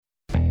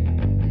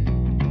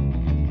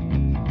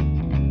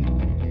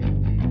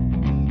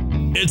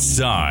It's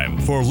time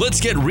for Let's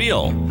Get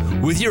Real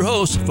with your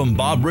host from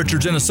Bob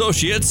Richards and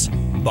Associates,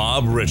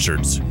 Bob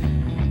Richards.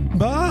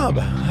 Bob,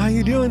 how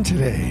you doing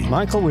today?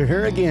 Michael, we're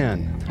here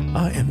again.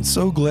 I am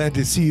so glad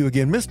to see you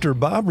again, Mr.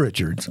 Bob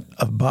Richards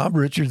of Bob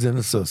Richards and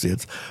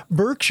Associates,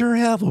 Berkshire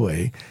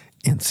Hathaway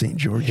in St.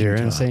 George, Here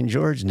Utah. in St.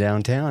 George,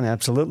 downtown,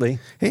 absolutely.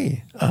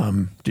 Hey,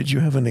 did you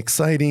have an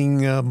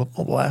exciting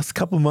last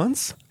couple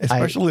months,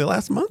 especially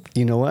last month?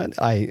 You know what?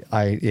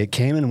 It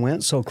came and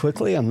went so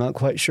quickly, I'm not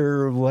quite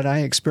sure what I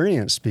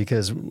experienced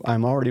because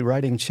I'm already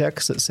writing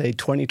checks that say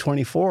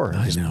 2024.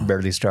 I Just know.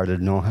 barely started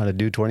to know how to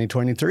do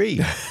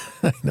 2023.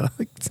 I know.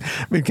 It's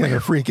been kind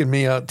of freaking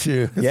me out,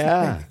 too. It's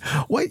Yeah.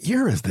 like, what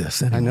year is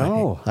this anyway?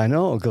 I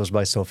know. It goes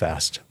by so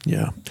fast.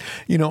 Yeah.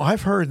 You know,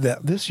 I've heard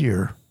that this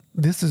year,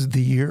 this is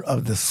the year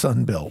of the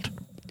Sun Belt.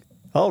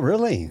 Oh,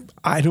 really?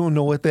 I don't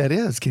know what that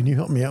is. Can you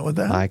help me out with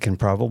that? I can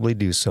probably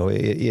do so.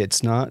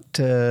 It's not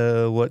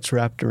what's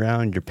wrapped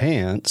around your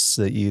pants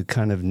that you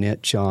kind of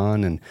niche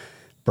on and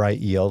bright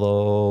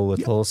yellow with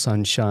a little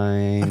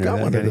sunshine. I've got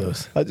or one that of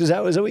kind those. Is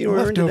that what you were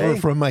wearing Left over today?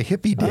 from my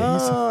hippie days.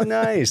 Oh,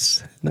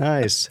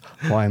 nice.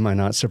 Why am I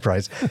not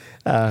surprised?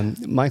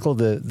 Michael,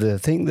 the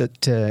thing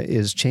that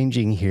is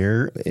changing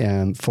here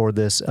for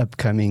this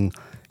upcoming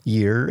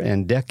year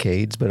and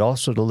decades, but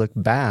also to look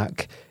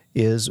back,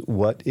 is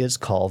what is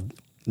called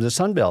the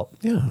Sun Belt.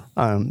 Yeah.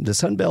 The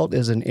Sun Belt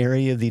is an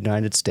area of the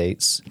United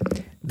States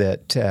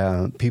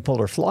that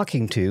people are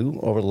flocking to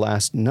over the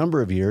last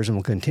number of years and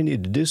will continue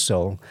to do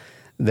so,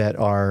 that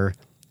are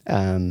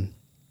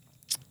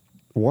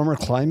warmer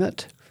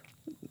climate,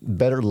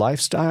 better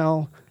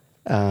lifestyle,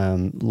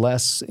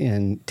 less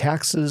in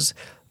taxes,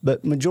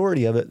 but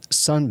majority of it,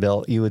 Sun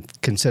Belt, you would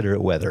consider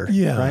it weather,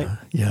 Yeah, right?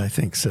 yeah, I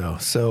think so.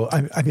 So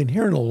I've been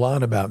hearing a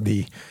lot about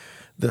the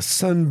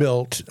Sun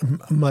Belt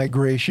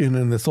migration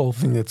and this whole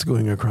thing that's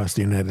going across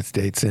the United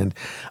States. And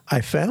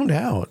I found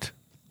out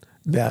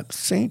that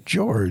St.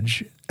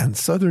 George and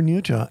southern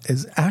Utah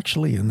is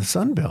actually in the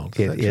Sun Belt.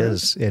 It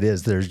is.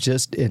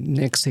 It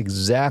nicks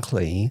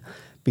exactly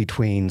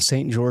between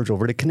St. George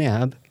over to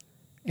Kanab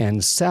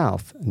and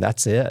south, and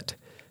that's it.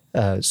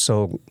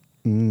 So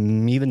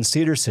even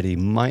Cedar City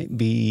might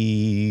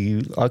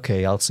be,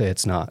 okay, I'll say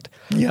it's not.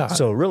 Yeah.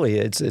 So really,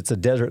 it's a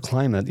desert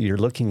climate that you're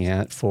looking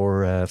at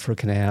for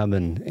Kanab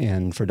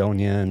and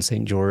Fredonia and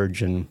St.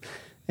 George and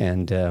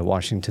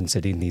Washington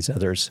City and these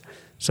others.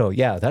 So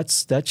yeah,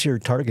 that's your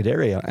target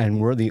area, and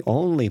we're the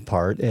only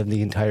part of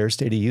the entire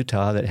state of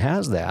Utah that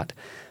has that.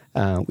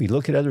 We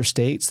look at other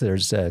states.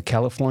 There's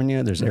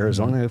California, there's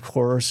Arizona, of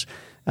course,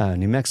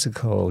 New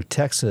Mexico,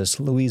 Texas,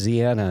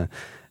 Louisiana,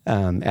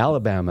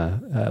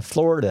 Alabama,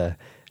 Florida,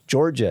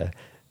 Georgia.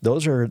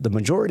 Those are the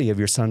majority of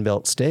your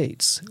Sunbelt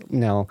states.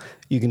 Now,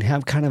 you can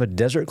have kind of a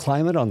desert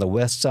climate on the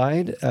west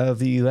side of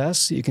the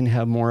U.S. You can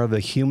have more of a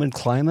humid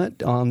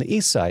climate on the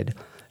east side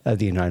of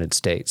the United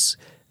States.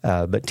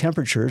 But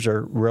temperatures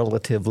are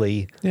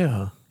relatively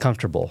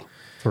comfortable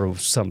for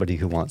somebody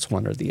who wants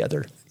one or the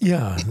other.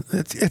 Yeah,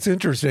 it's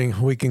interesting.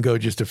 We can go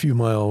just a few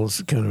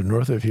miles kind of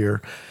north of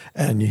here,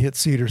 and you hit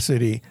Cedar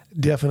City.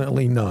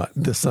 Definitely not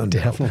the Sun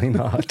Belt. Definitely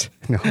not.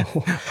 No,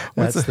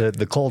 that's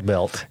the cold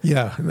belt.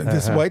 Yeah,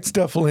 this white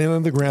stuff laying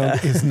on the ground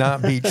is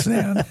not beach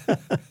sand.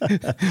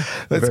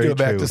 Let's Very go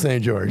back true. to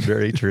St. George.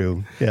 Very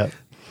true. Yeah.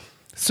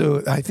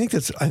 So I think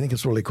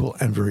it's really cool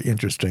and very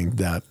interesting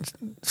that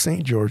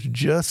St. George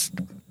just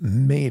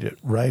made it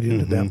right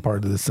into that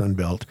part of the Sun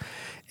Belt.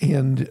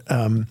 And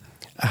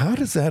how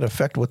does that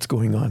affect what's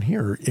going on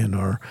here in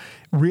our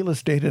real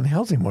estate and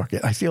housing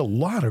market? I see a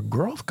lot of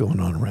growth going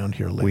on around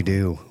here lately.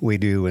 We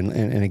do.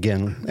 And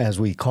again, as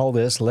we call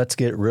this, let's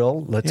get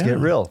real. Let's get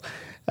real.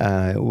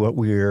 What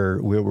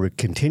we're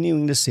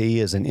continuing to see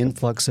is an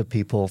influx of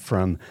people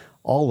from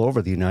all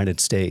over the United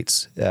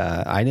States.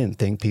 I didn't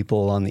think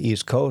people on the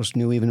East Coast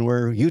knew even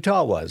where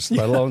Utah was,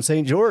 let alone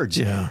St. George.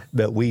 Yeah.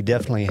 But we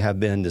definitely have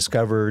been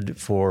discovered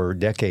for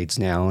decades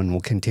now and will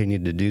continue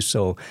to do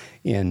so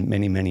in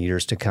many, many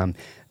years to come.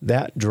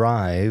 That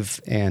drive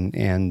and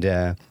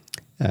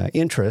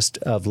interest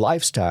of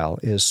lifestyle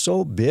is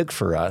so big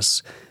for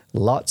us.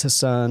 Lots of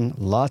sun,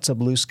 lots of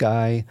blue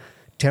sky.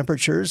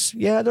 Temperatures,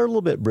 they're a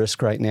little bit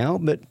brisk right now,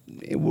 but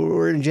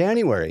we're in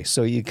January,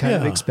 so you kind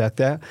of expect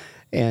that.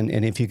 And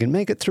if you can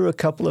make it through a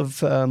couple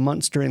of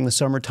months during the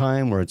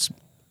summertime where it's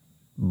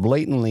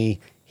blatantly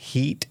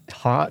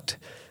hot,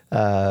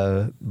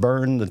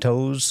 burn the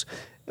toes,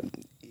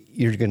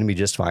 you're going to be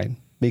just fine.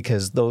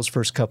 Because those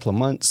first couple of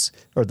months,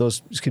 or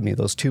those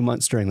 2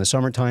 months during the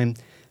summertime,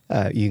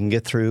 you can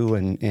get through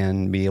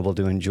and be able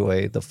to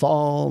enjoy the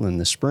fall and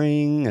the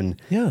spring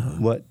and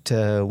what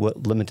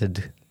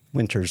limited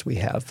winters we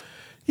have.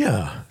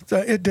 Yeah, so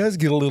it does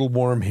get a little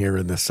warm here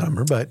in the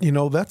summer, but,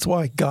 that's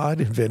why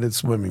God invented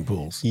swimming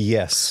pools.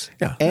 Yes.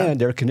 Yeah.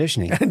 And air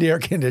conditioning. And air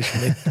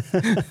conditioning.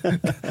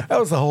 That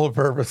was the whole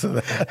purpose of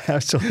that.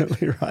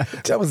 Absolutely right.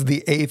 That was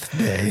the 8th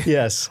day.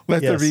 Yes.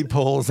 Let there be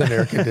pools and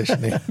air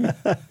conditioning.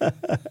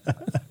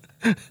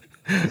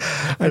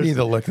 I need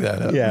to look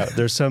that up. Yeah,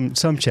 there's some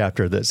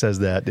chapter that says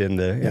that in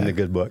the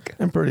good book.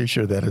 I'm pretty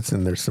sure that it's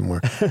in there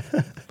somewhere.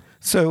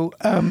 So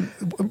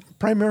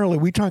primarily,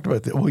 we talked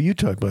about that. Well, you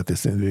talked about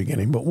this in the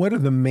beginning, but what are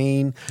the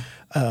main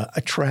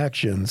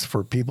attractions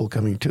for people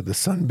coming to the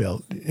Sun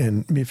Belt?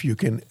 And if you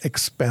can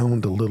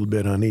expound a little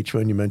bit on each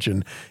one, you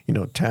mentioned,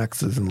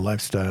 taxes and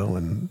lifestyle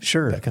and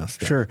that kind of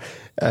stuff. Sure.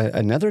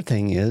 Another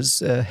thing is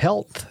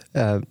health.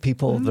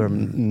 People, their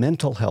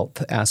mental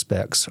health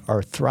aspects,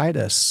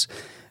 arthritis,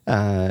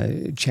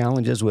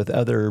 challenges with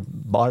other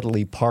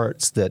bodily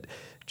parts that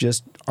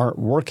just aren't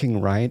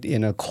working right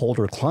in a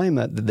colder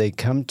climate. That they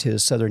come to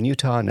southern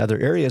Utah and other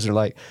areas and are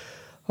like,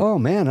 oh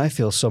man, I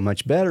feel so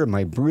much better.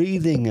 My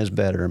breathing is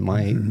better.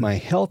 My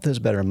health is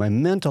better. My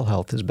mental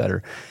health is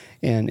better.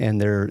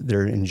 And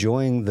they're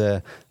enjoying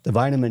the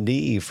vitamin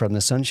D from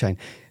the sunshine.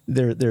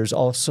 There's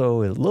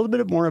also a little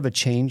bit more of a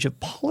change of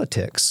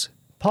politics.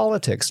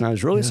 And I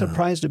was really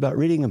surprised about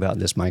reading about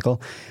this,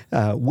 Michael.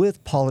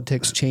 With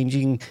politics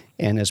changing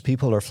and as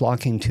people are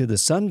flocking to the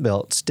Sun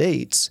Belt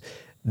states,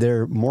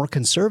 they're more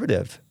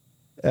conservative.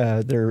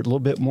 They're a little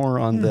bit more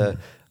on the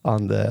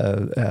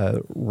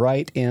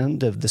right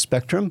end of the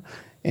spectrum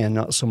and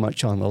not so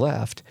much on the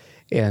left.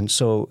 And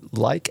so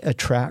like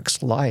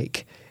attracts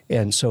like.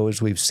 And so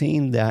as we've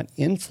seen that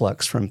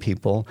influx from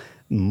people,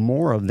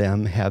 more of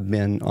them have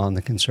been on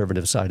the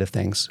conservative side of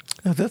things.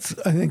 I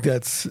think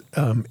that's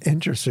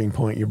interesting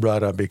point you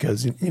brought up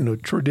because,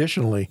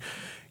 traditionally,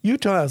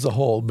 Utah as a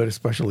whole, but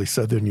especially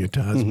southern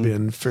Utah, has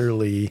been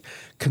fairly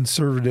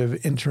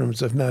conservative in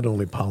terms of not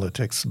only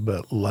politics,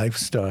 but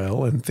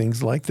lifestyle and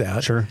things like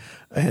that. Sure.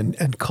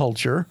 And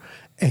culture.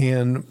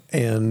 And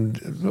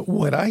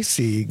what I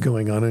see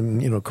going on,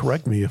 and,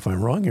 correct me if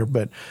I'm wrong here,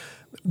 but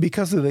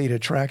because of the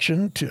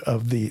attraction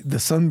of the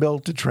Sun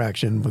Belt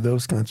attraction with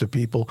those kinds of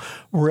people,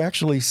 we're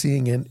actually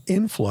seeing an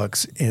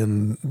influx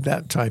in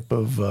that type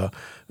of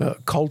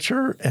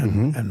culture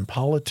and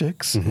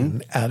politics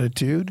and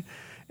attitude.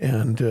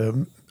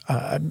 And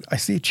I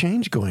see a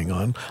change going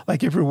on.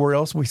 Like everywhere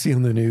else we see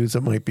in the news,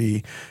 it might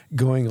be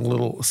going a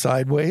little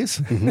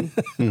sideways.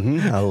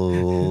 A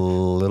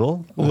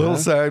little. A little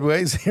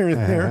sideways here and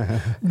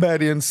there.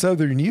 But in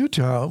southern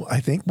Utah, I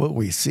think what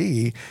we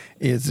see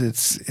is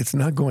it's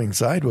not going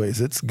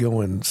sideways. It's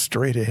going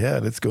straight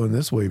ahead. It's going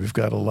this way. We've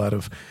got a lot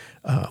of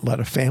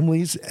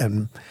families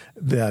and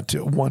that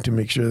want to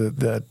make sure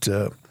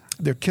that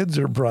their kids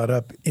are brought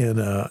up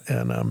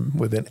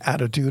with an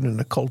attitude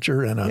and a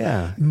culture and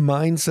a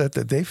mindset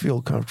that they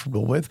feel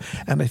comfortable with.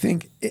 And I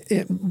think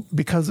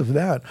because of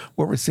that,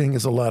 what we're seeing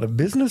is a lot of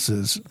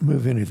businesses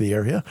move into the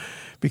area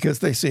because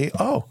they see,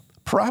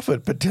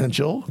 profit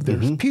potential.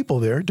 There's people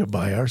there to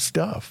buy our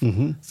stuff.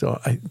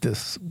 So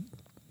this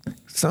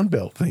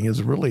Sunbelt thing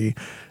is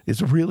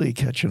really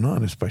catching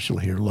on,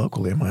 especially here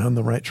locally. Am I on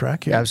the right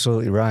track here?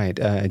 Absolutely right.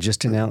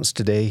 Just announced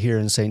today here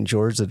in St.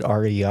 George that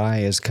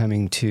REI is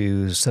coming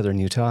to southern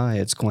Utah.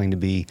 It's going to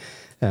be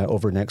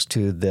over next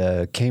to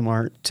the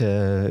Kmart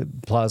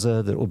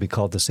Plaza that will be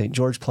called the St.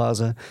 George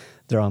Plaza.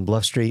 They're on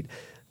Bluff Street.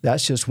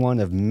 That's just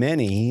one of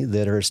many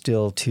that are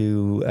still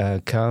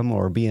to come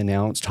or be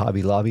announced.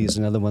 Hobby Lobby is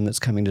another one that's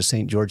coming to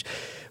St. George.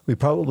 We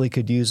probably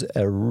could use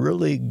a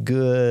really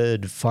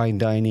good fine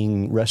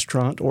dining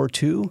restaurant or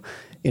two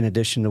in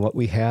addition to what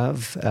we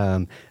have.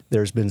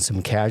 There's been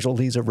some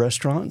casualties of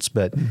restaurants,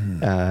 but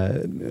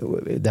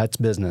that's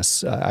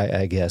business,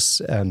 I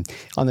guess.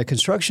 On the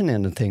construction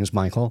end of things,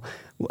 Michael,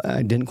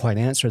 I didn't quite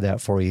answer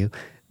that for you.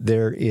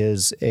 There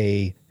is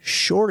a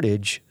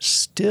shortage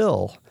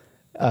still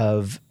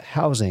of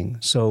housing.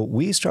 So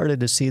we started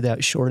to see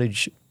that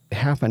shortage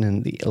happen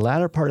in the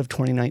latter part of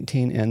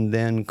 2019, and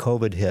then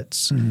COVID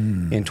hits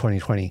in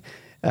 2020.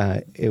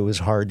 It was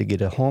hard to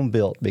get a home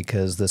built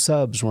because the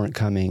subs weren't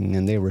coming,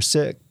 and they were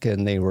sick,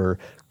 and they were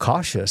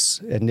cautious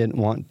and didn't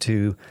want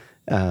to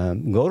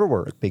go to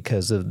work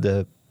because of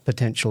the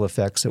potential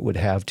effects it would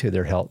have to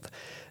their health.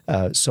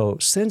 So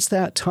since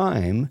that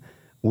time,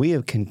 we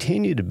have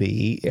continued to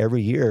be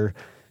every year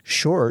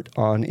short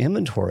on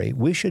inventory.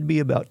 We should be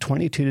about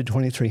 2,200 to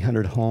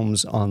 2,300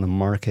 homes on the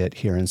market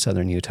here in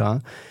southern Utah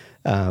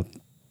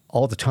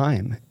all the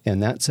time,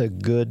 and that's a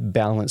good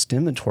balanced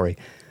inventory.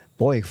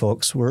 Boy,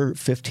 folks, we're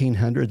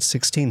 1,500,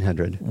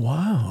 1,600.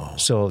 Wow!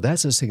 So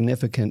that's a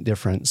significant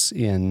difference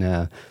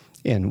in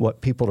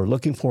what people are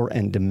looking for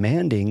and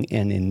demanding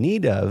and in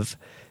need of,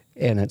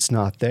 and it's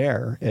not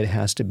there. It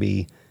has to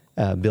be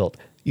built.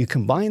 You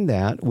combine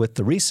that with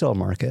the resale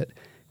market,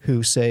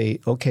 who say,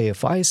 okay,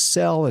 if I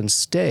sell and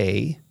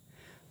stay,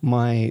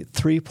 my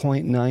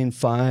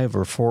 3.95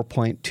 or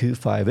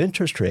 4.25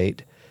 interest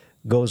rate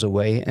goes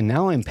away, and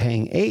now I'm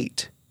paying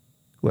 8.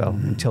 Well,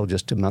 until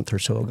just a month or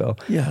so ago.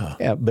 Yeah.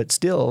 But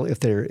still, if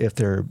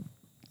they're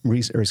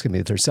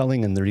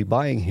selling and they're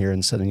rebuying here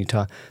in southern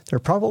Utah, they're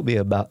probably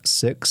about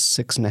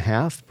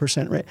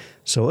 6.5% rate.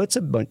 So it's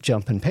a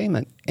jump in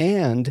payment,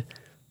 and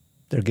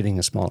they're getting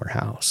a smaller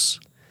house.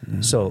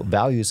 So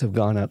values have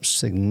gone up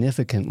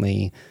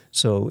significantly.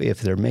 So if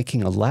they're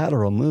making a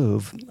lateral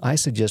move, I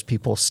suggest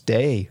people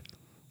stay.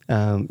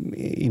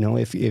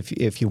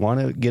 If you want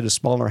to get a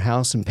smaller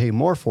house and pay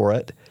more for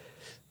it,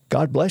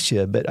 God bless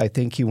you. But I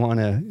think you want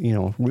to,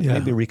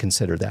 maybe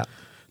reconsider that.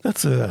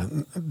 That's a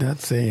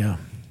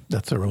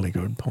really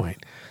good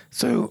point.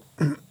 So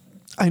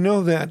I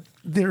know that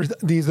there's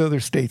these other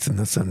states in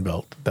the Sun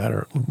Belt that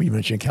are, we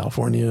mentioned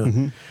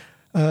California,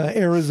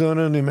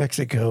 Arizona, New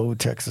Mexico,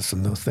 Texas,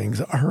 and those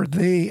things. Are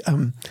they,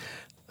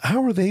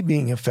 how are they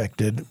being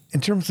affected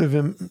in terms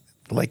of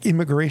like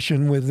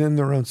immigration within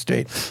their own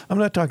state? I'm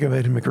not talking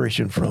about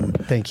immigration from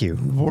the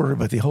border,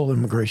 but the whole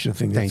immigration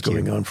thing that's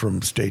going on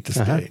from state to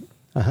state.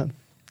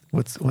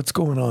 What's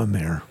going on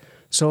there?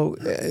 So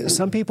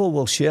some people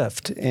will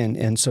shift,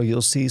 and so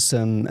you'll see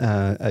some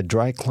a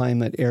dry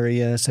climate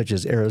area such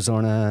as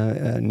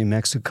Arizona, New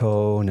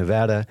Mexico,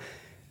 Nevada.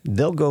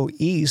 They'll go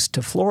east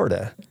to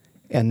Florida,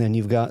 and then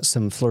you've got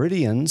some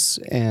Floridians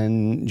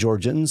and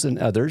Georgians and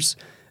others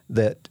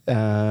that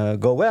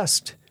go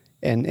west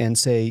and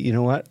say, you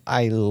know what,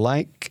 I've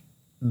liked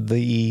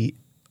the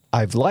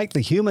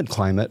humid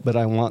climate, but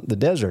I want the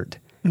desert.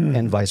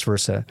 And vice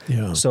versa.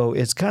 Yeah. So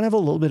it's kind of a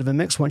little bit of a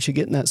mix. Once you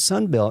get in that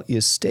Sun Belt,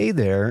 you stay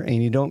there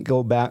and you don't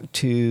go back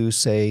to,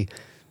 say,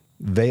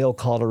 Vail,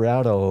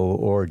 Colorado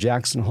or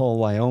Jackson Hole,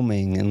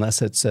 Wyoming,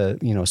 unless it's a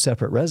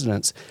separate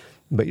residence.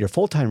 But your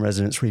full-time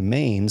residence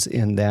remains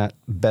in that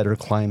better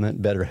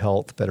climate, better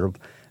health, better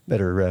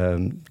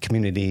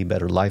community,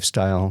 better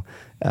lifestyle,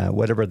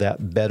 whatever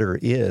that better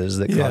is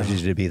that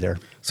causes you to be there.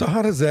 So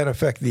how does that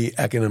affect the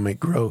economic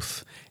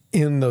growth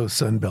in those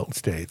Sun Belt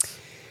states?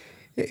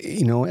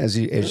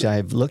 As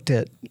I've looked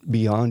at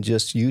beyond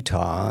just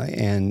Utah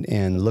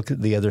and looked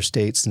at the other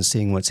states and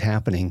seeing what's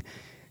happening,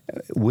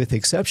 with the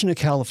exception of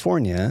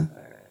California,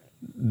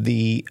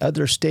 the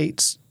other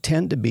states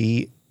tend to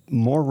be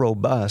more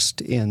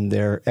robust in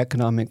their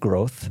economic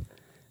growth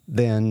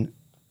than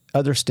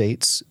other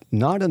states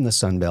not in the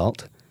Sun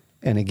Belt.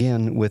 And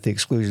again, with the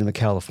exclusion of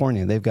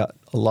California, they've got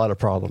a lot of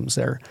problems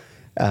there.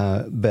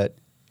 But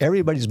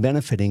everybody's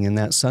benefiting in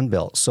that Sun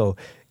Belt. So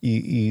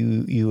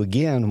you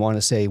again want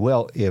to say,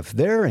 well, if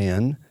they're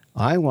in,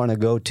 I want to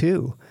go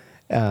too.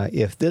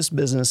 If this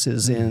business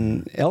is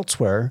in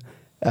elsewhere,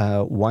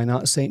 why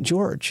not St.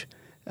 George?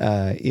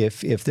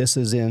 If this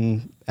is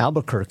in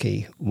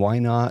Albuquerque, why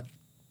not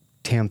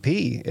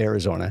Tempe,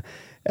 Arizona?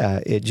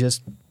 It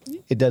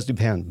does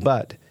depend.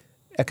 But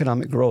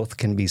economic growth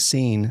can be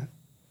seen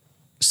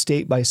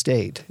state by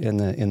state in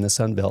the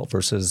Sun Belt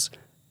versus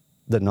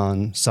the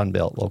non-Sun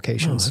Belt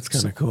locations. Oh, that's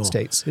kind of cool.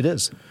 States. It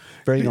is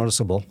very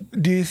noticeable.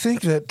 Do you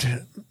think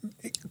that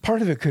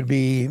part of it could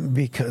be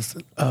because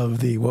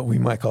of what we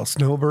might call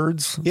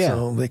snowbirds? Yeah.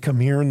 So they come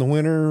here in the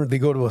winter, they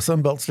go to a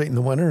Sun Belt state in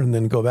the winter, and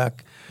then go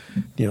back,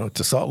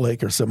 to Salt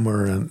Lake or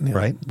somewhere in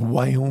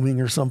Wyoming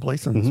or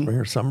someplace in the spring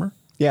or summer?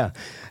 Yeah.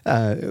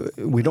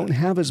 We don't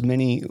have as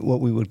many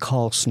what we would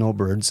call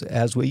snowbirds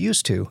as we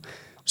used to.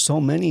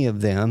 So many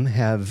of them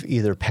have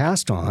either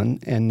passed on,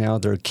 and now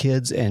their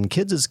kids and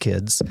kids'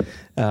 kids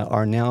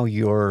are now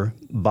your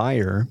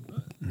buyer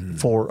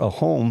for a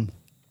home,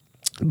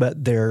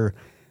 but their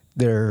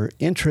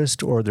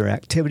interest or their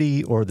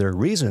activity or their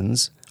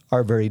reasons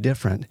are very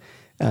different.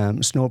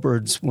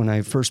 Snowbirds, when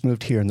I first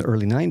moved here in the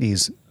early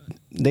 90s,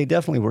 they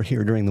definitely were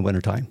here during the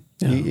wintertime.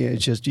 Yeah.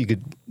 It's just, you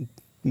could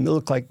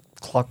look like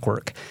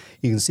clockwork.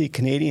 You can see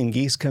Canadian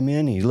geese come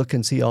in, and you look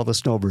and see all the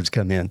snowbirds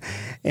come in.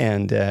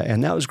 And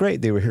that was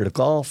great. They were here to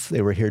golf.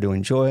 They were here to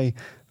enjoy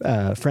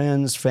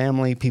friends,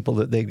 family, people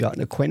that they'd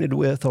gotten acquainted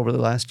with over the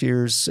last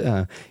years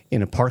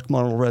in a park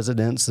model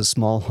residence, a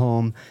small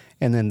home,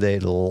 and then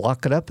they'd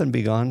lock it up and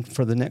be gone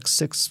for the next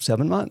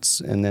 6-7 months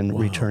and then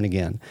return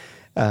again.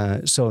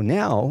 So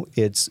now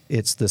it's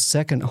the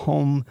second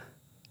home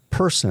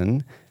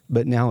person,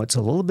 but now it's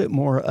a little bit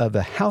more of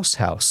a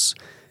house.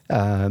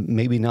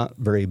 Maybe not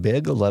very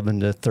big,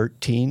 11 to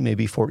 13,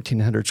 maybe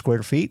 1,400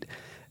 square feet,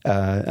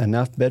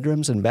 enough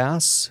bedrooms and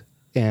baths,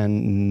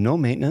 and no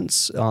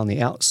maintenance on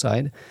the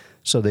outside,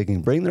 so they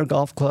can bring their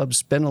golf clubs,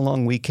 spend a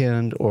long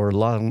weekend or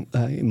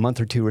a month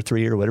or 2 or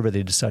 3 or whatever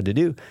they decide to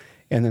do,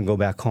 and then go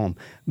back home.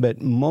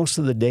 But most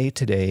of the day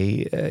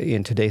today,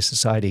 in today's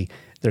society,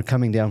 they're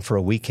coming down for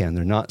a weekend.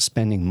 They're not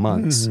spending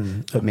months,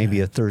 but maybe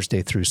a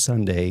Thursday through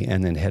Sunday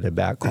and then headed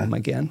back home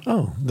again.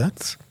 Oh,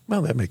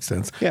 that makes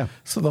sense. Yeah.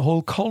 So the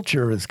whole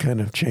culture is kind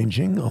of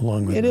changing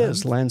along with it. It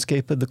is.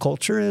 Landscape of the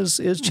culture is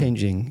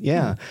changing.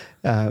 Yeah.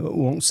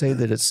 Won't say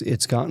that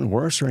it's gotten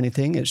worse or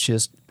anything. It's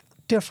just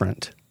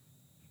different.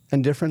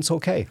 And different's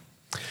okay.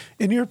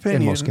 In your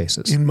opinion, in most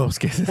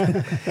cases.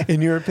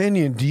 In your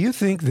opinion, do you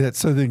think that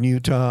Southern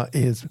Utah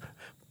is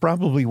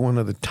probably one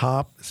of the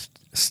top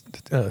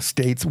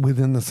states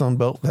within the Sun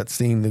Belt that's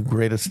seeing the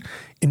greatest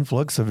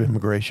influx of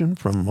immigration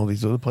from all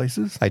these other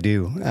places? I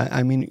do.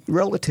 I mean,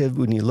 relative,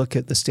 when you look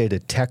at the state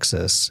of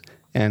Texas,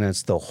 and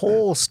it's the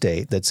whole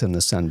state that's in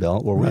the Sun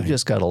Belt, where we've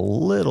just got a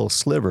little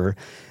sliver,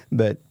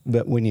 but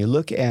when you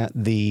look at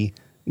the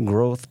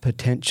growth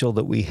potential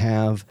that we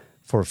have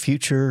for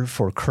future,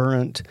 for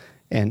current,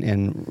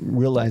 and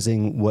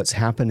realizing what's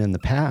happened in the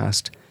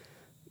past,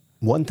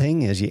 one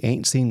thing is you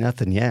ain't seen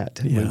nothing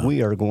yet. Yeah.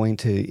 We are going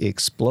to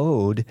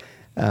explode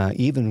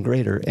even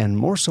greater, and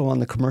more so on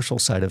the commercial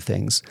side of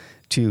things.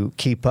 to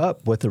keep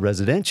up with the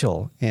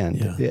residential,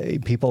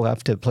 and people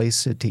have to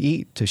place it to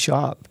eat, to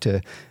shop,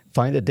 to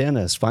find a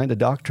dentist, find a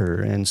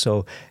doctor. And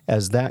so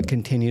as that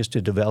continues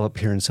to develop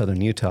here in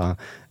southern Utah,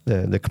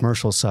 the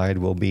commercial side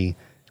will be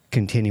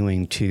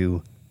continuing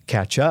to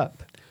catch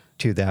up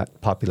to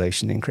that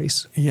population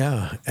increase.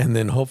 Yeah, and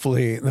then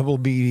hopefully there will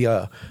be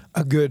a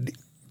good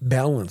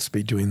balance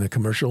between the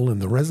commercial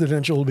and the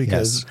residential,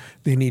 because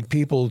they need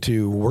people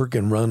to work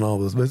and run all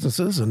those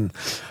businesses, and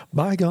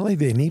by golly,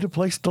 they need a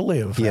place to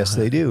live. Yes,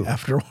 they do.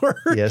 After work.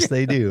 Yes,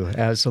 they do.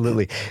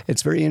 Absolutely.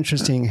 It's very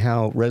interesting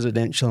how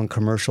residential and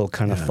commercial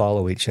kind of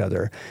follow each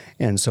other.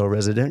 And so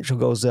residential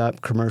goes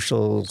up,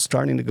 commercial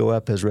starting to go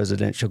up as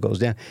residential goes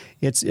down.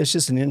 It's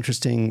just an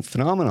interesting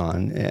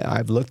phenomenon.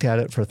 I've looked at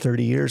it for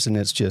 30 years, and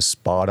it's just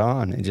spot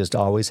on. It just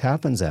always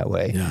happens that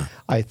way. Yeah.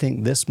 I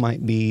think this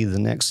might be the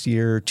next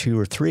year, 2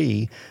 or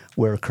 3,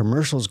 where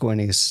commercial is going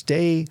to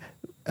stay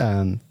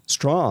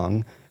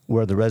strong,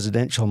 where the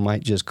residential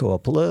might just go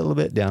up a little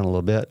bit, down a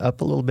little bit,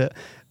 up a little bit,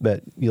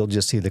 but you'll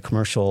just see the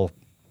commercial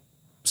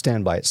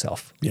stand by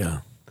itself.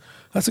 Yeah.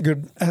 That's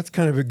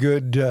kind of a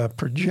good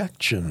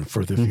projection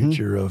for the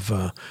future of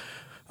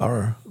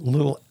our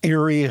little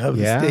area of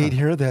the state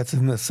here that's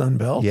in the Sun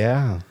Belt.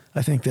 Yeah.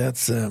 I think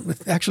that's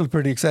actually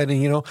pretty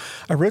exciting. You know,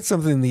 I read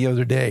something the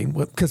other day,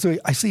 because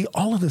I see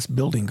all of this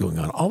building going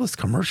on, all this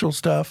commercial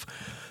stuff.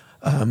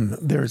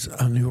 There's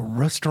a new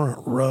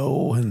restaurant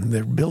row, and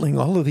they're building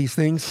all of these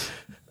things,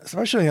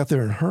 especially out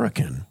there in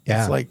Hurricane.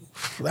 Yeah. It's like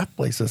that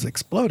place is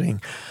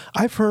exploding.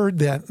 I've heard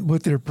that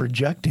what they're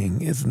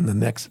projecting is in the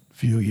next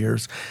few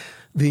years,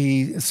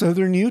 the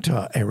southern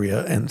Utah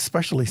area, and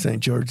especially St.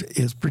 George,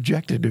 is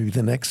projected to be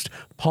the next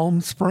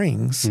Palm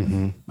Springs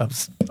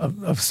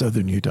of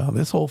southern Utah.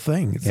 This whole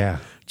thing is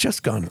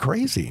just gone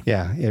crazy.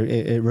 Yeah,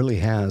 it really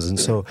has. And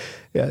so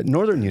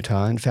northern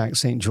Utah, in fact,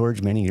 St.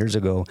 George, many years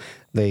ago,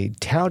 they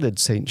touted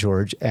St.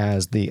 George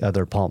as the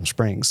other Palm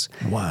Springs.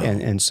 Wow.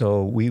 And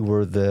so we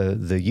were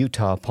the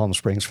Utah Palm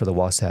Springs for the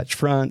Wasatch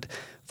Front,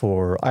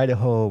 for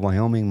Idaho,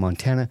 Wyoming,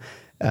 Montana.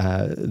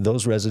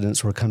 Those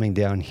residents were coming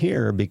down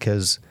here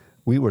because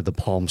we were the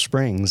Palm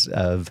Springs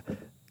of,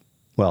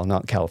 well,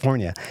 not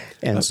California.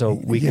 And so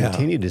we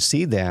continue to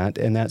see that,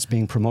 and that's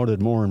being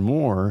promoted more and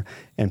more,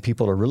 and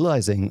people are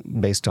realizing,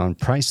 based on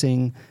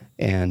pricing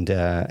and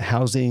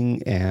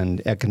housing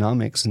and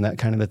economics and that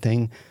kind of a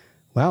thing,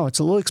 wow, it's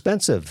a little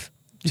expensive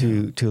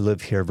to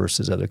live here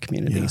versus other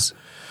communities.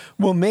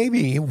 Yeah. Well,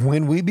 maybe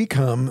when we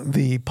become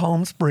the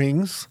Palm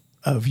Springs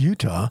of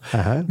Utah,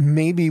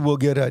 maybe we'll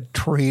get a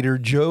Trader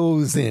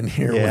Joe's in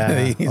here one of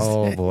these days.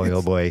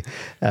 Oh boy.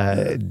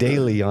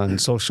 Daily on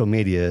social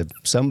media,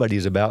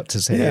 somebody's about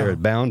to say, or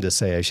bound to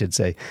say, I should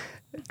say,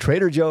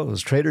 Trader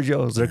Joe's,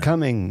 they're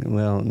coming.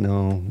 Well,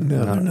 no,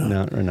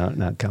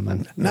 not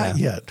coming. Not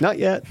yet. Not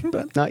yet,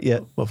 but not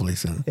yet. Hopefully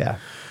soon. Yeah.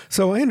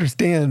 So I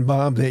understand,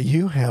 Bob, that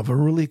you have a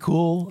really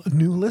cool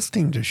new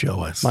listing to show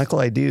us. Michael,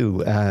 I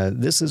do.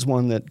 This is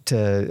one that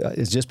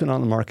has just been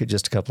on the market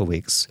just a couple of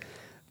weeks.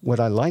 What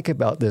I like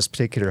about this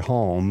particular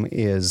home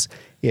is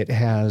it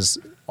has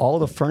all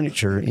the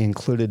furniture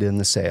included in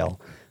the sale.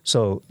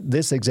 So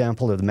this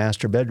example of the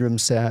master bedroom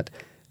set,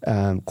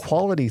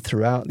 quality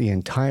throughout the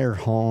entire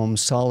home,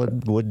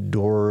 solid wood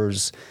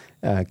doors,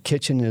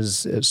 kitchen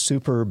is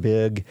super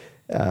big,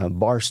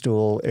 bar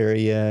stool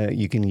area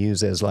you can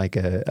use as like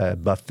a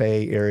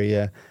buffet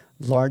area,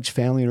 large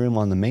family room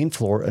on the main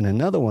floor, and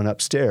another one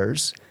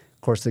upstairs.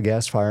 Of course, the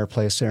gas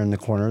fireplace there in the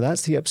corner.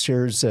 That's the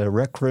upstairs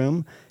rec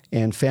room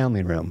and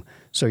family room.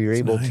 So you're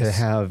able to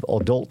have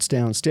adults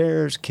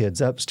downstairs, kids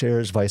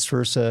upstairs, vice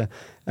versa.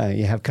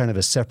 You have kind of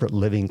a separate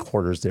living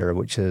quarters there,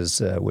 which is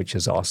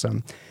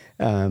awesome.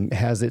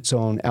 Has its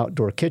own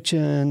outdoor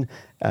kitchen,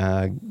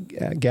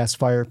 gas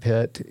fire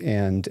pit,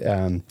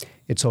 and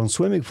its own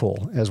swimming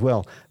pool as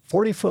well.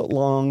 40-foot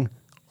long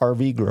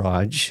RV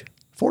garage.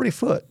 40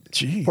 foot.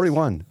 Jeez.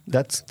 41.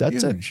 That's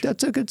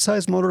a good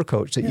sized motor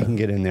coach that you can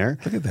get in there.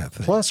 Look at that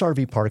thing. Plus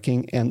RV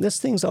parking, and this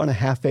thing's on a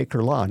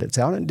half-acre lot. It's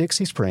out in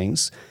Dixie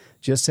Springs,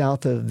 just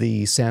south of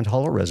the Sand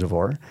Hollow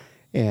Reservoir,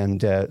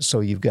 and so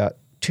you've got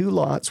 2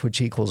 lots,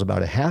 which equals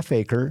about a half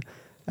acre.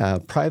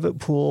 Private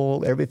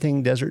pool,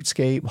 everything,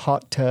 desertscape,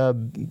 hot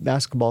tub,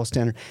 basketball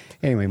stand.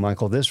 Anyway,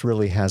 Michael, this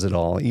really has it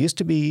all. It used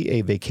to be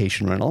a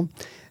vacation rental.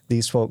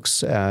 These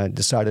folks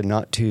decided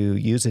not to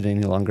use it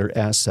any longer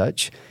as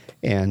such,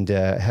 and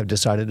have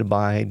decided to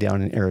buy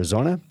down in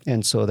Arizona,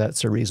 and so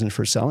that's the reason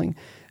for selling.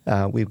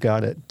 We've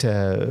got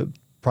it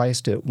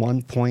priced at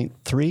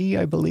 1.3,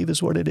 I believe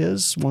is what it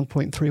is,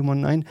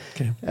 1.319.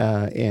 Okay.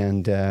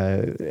 And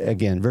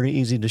again, very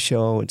easy to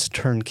show. It's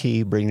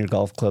turnkey. Bring your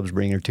golf clubs,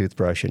 bring your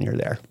toothbrush, and you're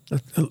there.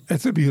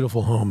 It's a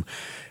beautiful home.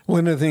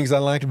 One of the things I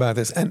liked about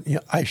this, and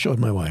I showed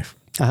my wife,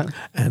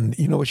 and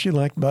you know what she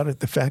liked about it?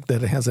 The fact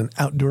that it has an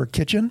outdoor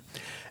kitchen.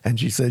 And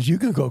she says, you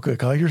can go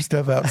cook all your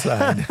stuff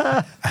outside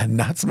and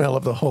not smell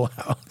up the whole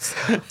house.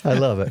 I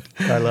love it.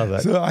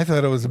 So I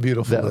thought it was a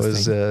beautiful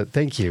listing.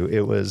 Thank you.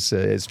 It was,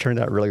 it's turned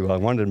out really well. I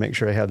wanted to make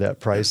sure I had that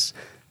price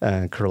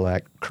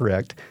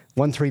correct.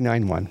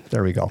 1391.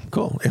 There we go.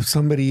 Cool. If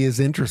somebody is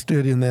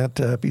interested in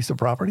that piece of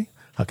property,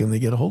 how can they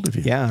get a hold of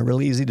you? Yeah,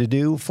 really easy to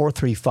do.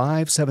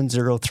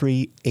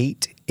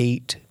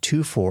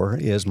 435-703-8824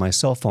 is my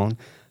cell phone.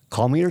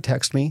 Call me or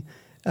text me.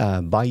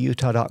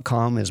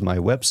 BuyUtah.com is my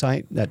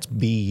website. That's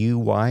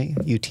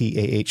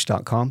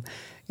BUYUTAH.com.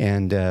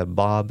 And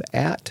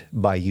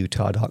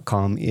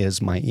bob@buyutah.com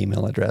is my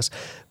email address.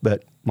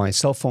 But my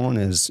cell phone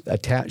is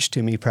attached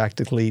to me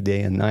practically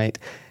day and night.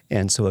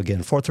 And so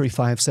again,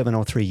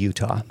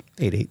 435-703-UTAH,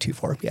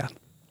 8824. Yeah.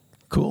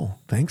 Cool.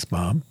 Thanks,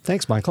 Bob.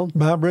 Thanks, Michael.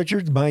 Bob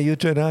Richards,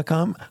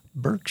 BuyUtah.com,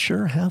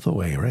 Berkshire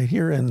Hathaway, right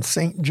here in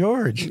St.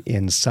 George.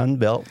 In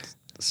Sunbelt,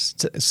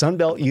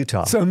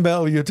 Utah.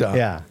 Sunbelt, Utah.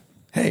 Yeah.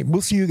 Hey,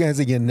 we'll see you guys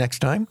again next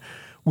time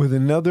with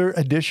another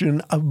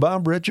edition of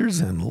Bob Richards,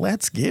 and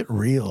let's get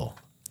real.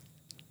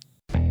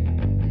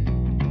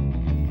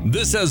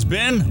 This has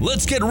been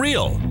Let's Get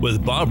Real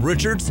with Bob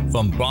Richards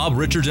from Bob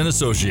Richards &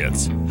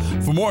 Associates.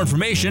 For more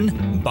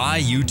information,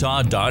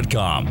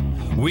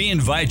 buyutah.com. We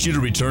invite you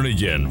to return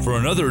again for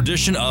another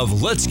edition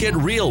of Let's Get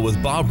Real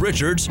with Bob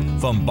Richards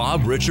from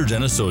Bob Richards &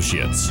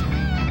 Associates.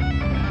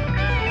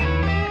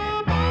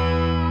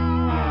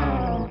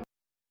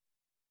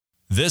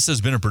 This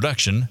has been a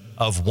production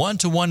of One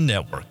to One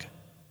Network.